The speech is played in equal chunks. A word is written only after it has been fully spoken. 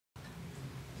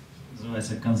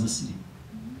называется «Канзас-Сити».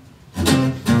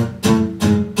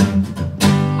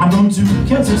 I'm going to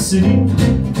Kansas City,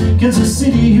 Kansas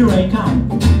City, here I come.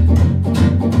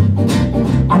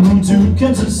 I'm going to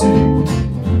Kansas City,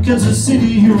 Kansas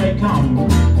City, here I come.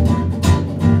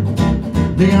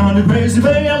 They got a crazy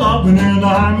way of loving and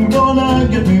I'm gonna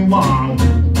get me one.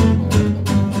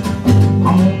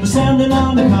 I'm only standing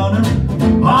on the corner,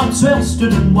 all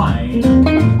twisted and white.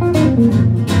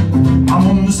 I'm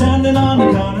only standing on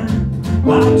the corner,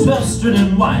 all twisted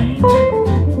and white.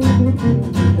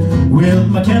 With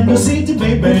my Kansas City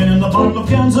baby and a bottle of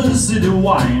Kansas City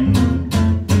wine.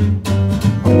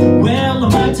 Well, I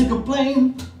might take a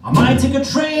plane, I might take a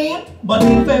train, but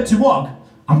if I have to walk,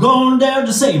 I'm going there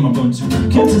the same. I'm going to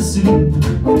Kansas City,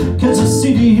 Kansas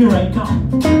City, here I come.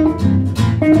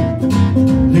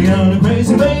 They got a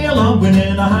crazy way of loving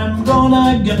and I'm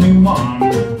gonna get me one.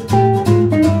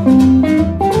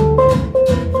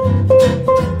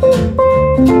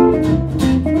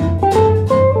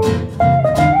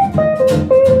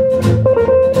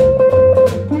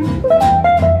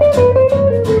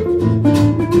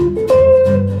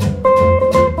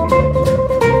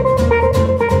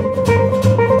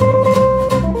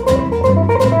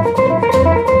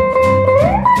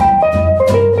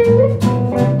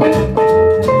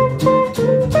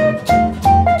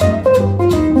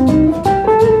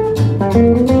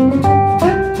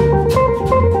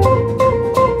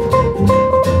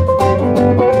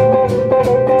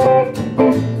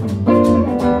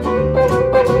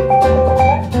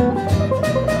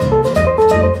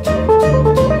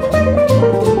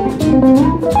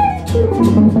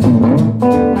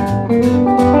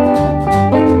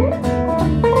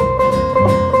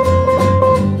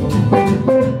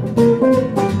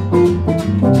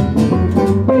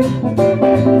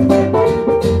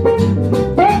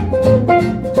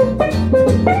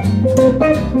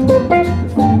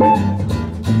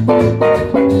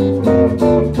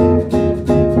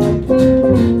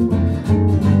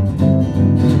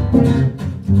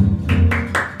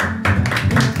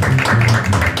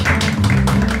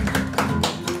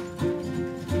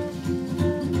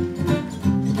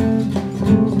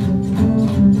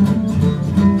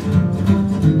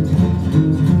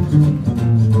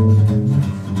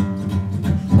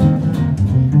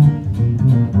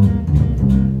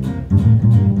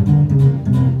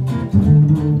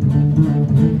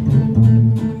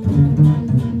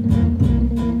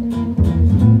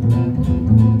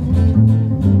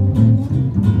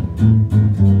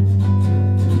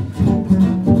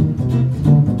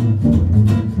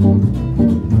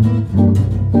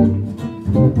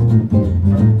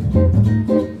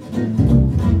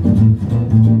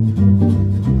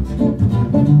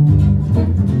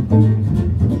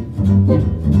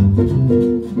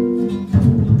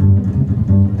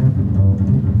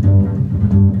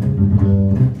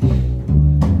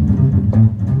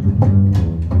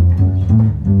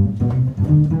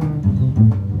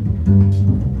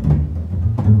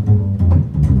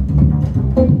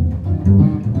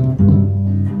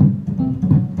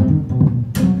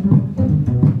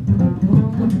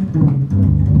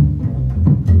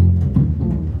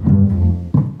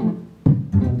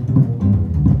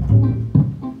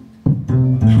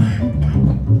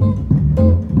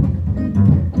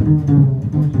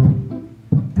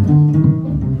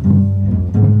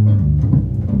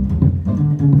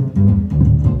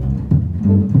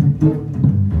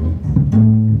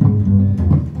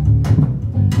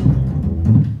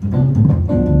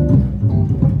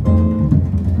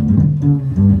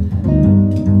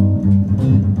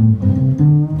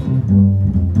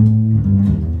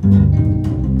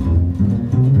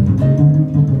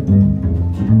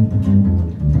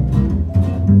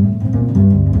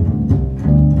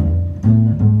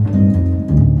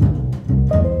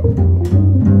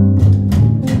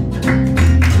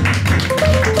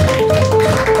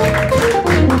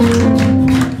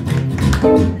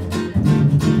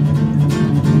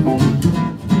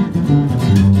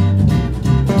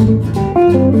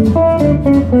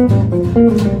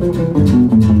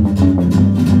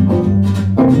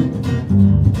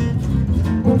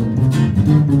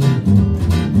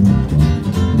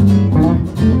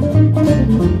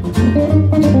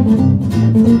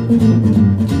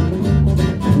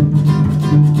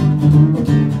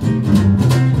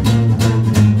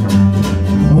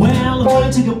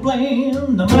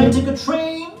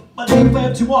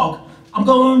 Walk. I'm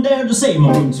going there the same.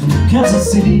 I'm going to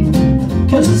Kansas City,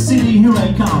 Kansas City, here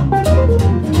I come.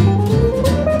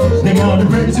 They got a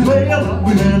crazy way of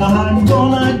loving and I'm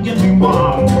gonna get me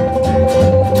one.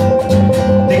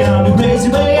 They got a crazy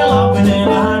way of loving and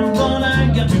I'm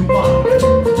gonna get me one.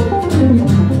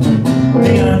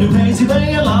 They got a crazy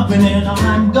way of loving. laughing and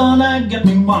I'm gonna get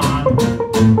me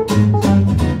one.